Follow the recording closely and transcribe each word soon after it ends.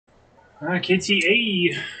Alright,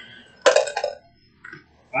 KTA.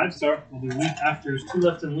 5-star. We'll do leaf after. There's 2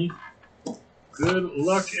 left in leaf. Good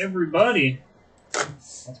luck, everybody.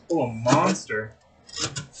 Let's pull a monster.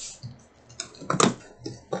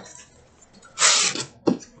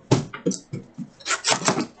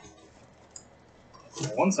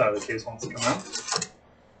 One side of the case wants to come out.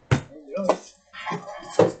 There we go.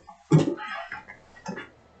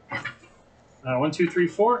 1, 2, 3,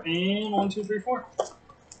 4, and 1, 2, 3, 4.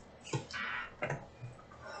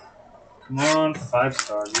 Come on,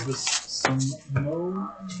 5-star. Give us some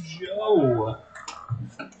mojo.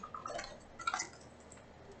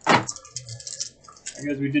 I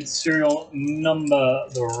guess we did serial number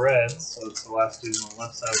the reds, so it's the last dude on the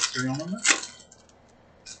left side of serial number.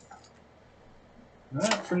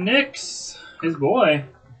 Alright, for Nick's, his boy,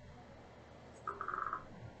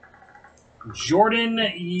 Jordan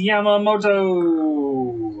Yamamoto.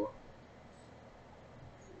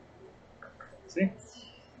 See?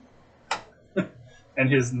 And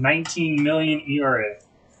his 19 million ERA.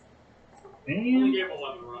 And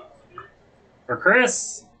for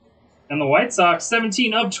Chris and the White Sox,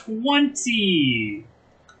 17 of 20.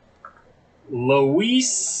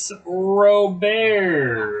 Luis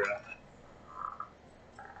Robert.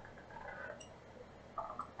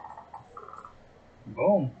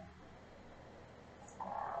 Boom.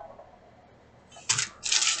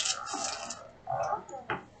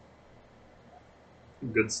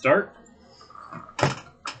 Good start.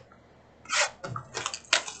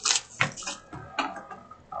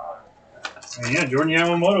 And yeah, Jordan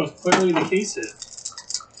Yamamoto is clearly the case hit.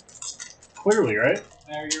 Clearly, right?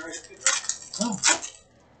 There, you're right. Oh.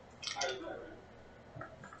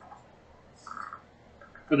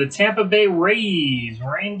 For the Tampa Bay Rays,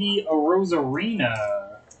 Randy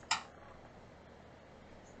Arozarena.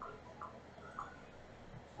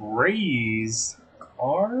 Rays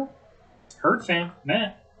are Hurt fan,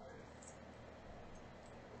 Matt.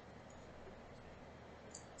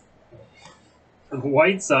 For the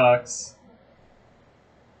White Sox,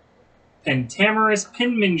 Pentamerous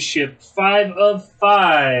Penmanship, 5 of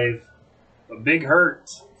 5. A big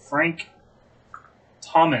hurt, Frank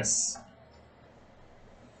Thomas.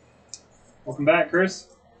 Welcome back, Chris.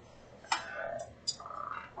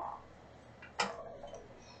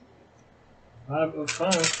 Five of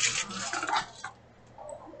 5.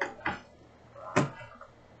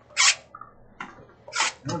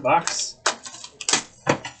 No box.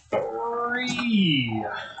 3.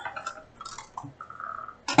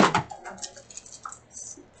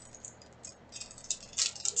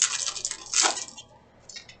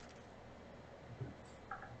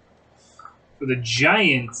 For the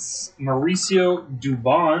Giants, Mauricio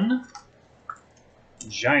Dubon.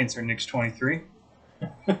 Giants are Nick's 23.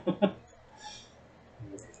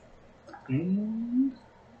 And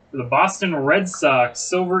for the Boston Red Sox,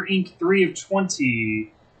 Silver Ink 3 of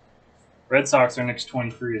 20. Red Sox are Nick's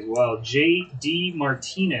 23 as well. J.D.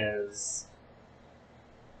 Martinez.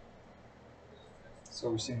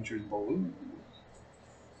 Silver Signatures blue.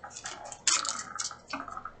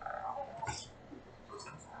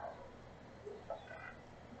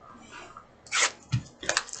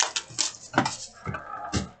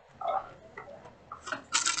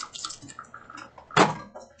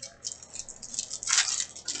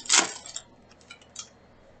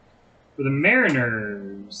 For the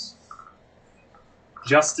Mariners,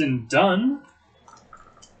 Justin Dunn.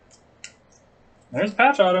 There's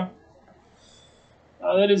patch auto.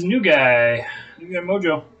 Oh, that is new guy. New guy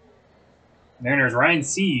mojo. Mariners, Ryan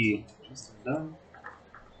C. Justin Dunn.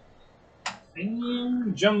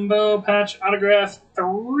 And jumbo patch autograph,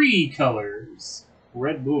 3 colors.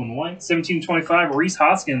 Red, blue, and white. 1725, Reese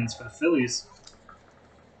Hoskins for the Phillies.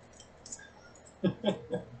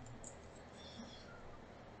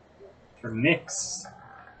 For Knicks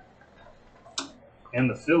and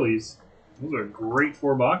the Phillies. Those are great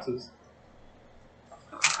 4 boxes.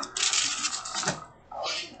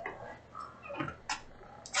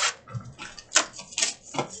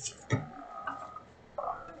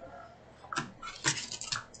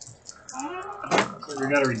 Looks like we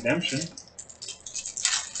got a redemption.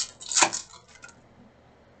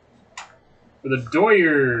 For the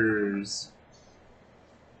Doyers,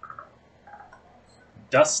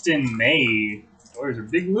 Dustin May. Doyers are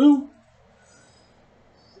Big Lou.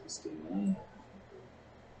 Dustin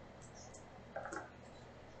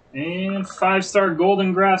May. And 5-star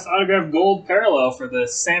Golden Graphs autograph gold parallel for the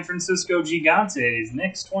San Francisco Gigantes.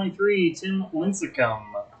 Next 23, Tim Lincecum.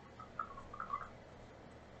 I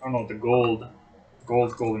don't know what the gold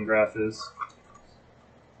Golden Graph is.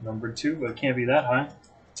 Number 2, but it can't be that high.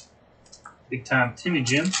 Big time Timmy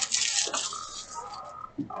Jim.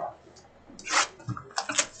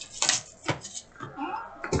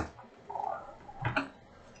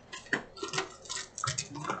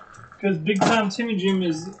 Because Big Time Timmy Jim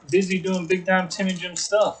is busy doing Big Time Timmy Jim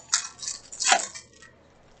stuff.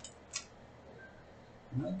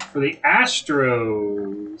 For the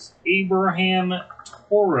Astros, Abraham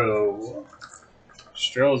Toro.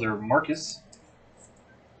 Strels are Marcus.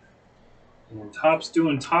 And Topps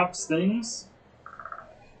doing Topps things.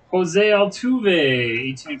 Jose Altuve,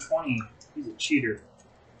 18/20. He's a cheater.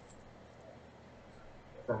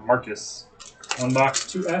 For Marcus. 1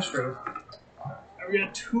 box, 2 Astros. Now we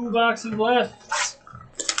got 2 boxes left.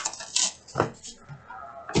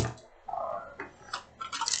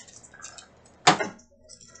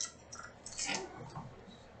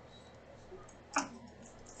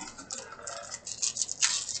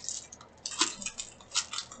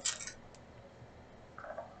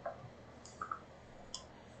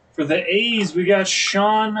 For the A's, we got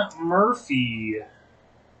Sean Murphy.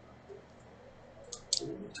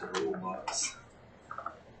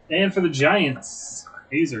 And for the Giants,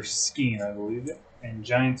 A's are Skeen, I believe, and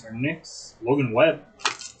Giants are Knicks. Logan Webb.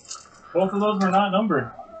 Both of those were not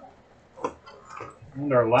numbered.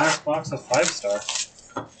 And our last box of 5-star.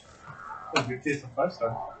 A good case of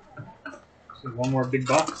 5-star. So 1 more big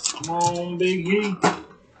box. Come on, Big Hitty.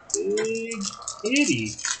 Big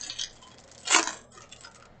Hitty.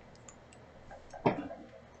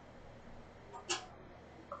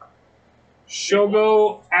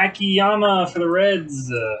 Shogo Akiyama for the Reds.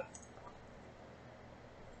 That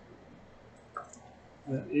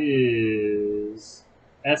is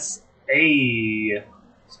S.A.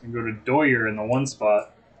 It's going to go to Doyer in the 1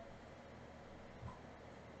 spot.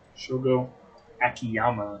 Shogo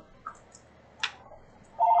Akiyama.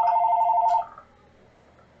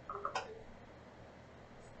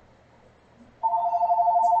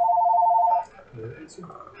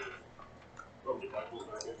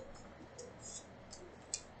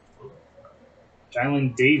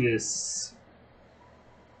 Jalen Davis,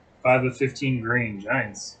 5/15 green.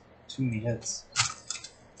 Giants, too many hits.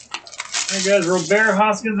 All right, guys, Robert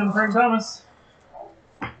Hoskins and Frank Thomas.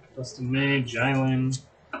 Dustin May, Jalen,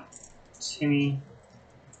 Timmy.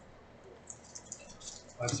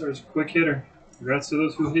 5 stars, quick hitter. Congrats to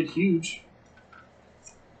those who hit huge.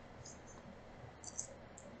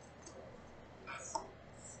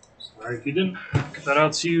 Sorry if you didn't. Get that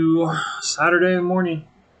out to you Saturday morning.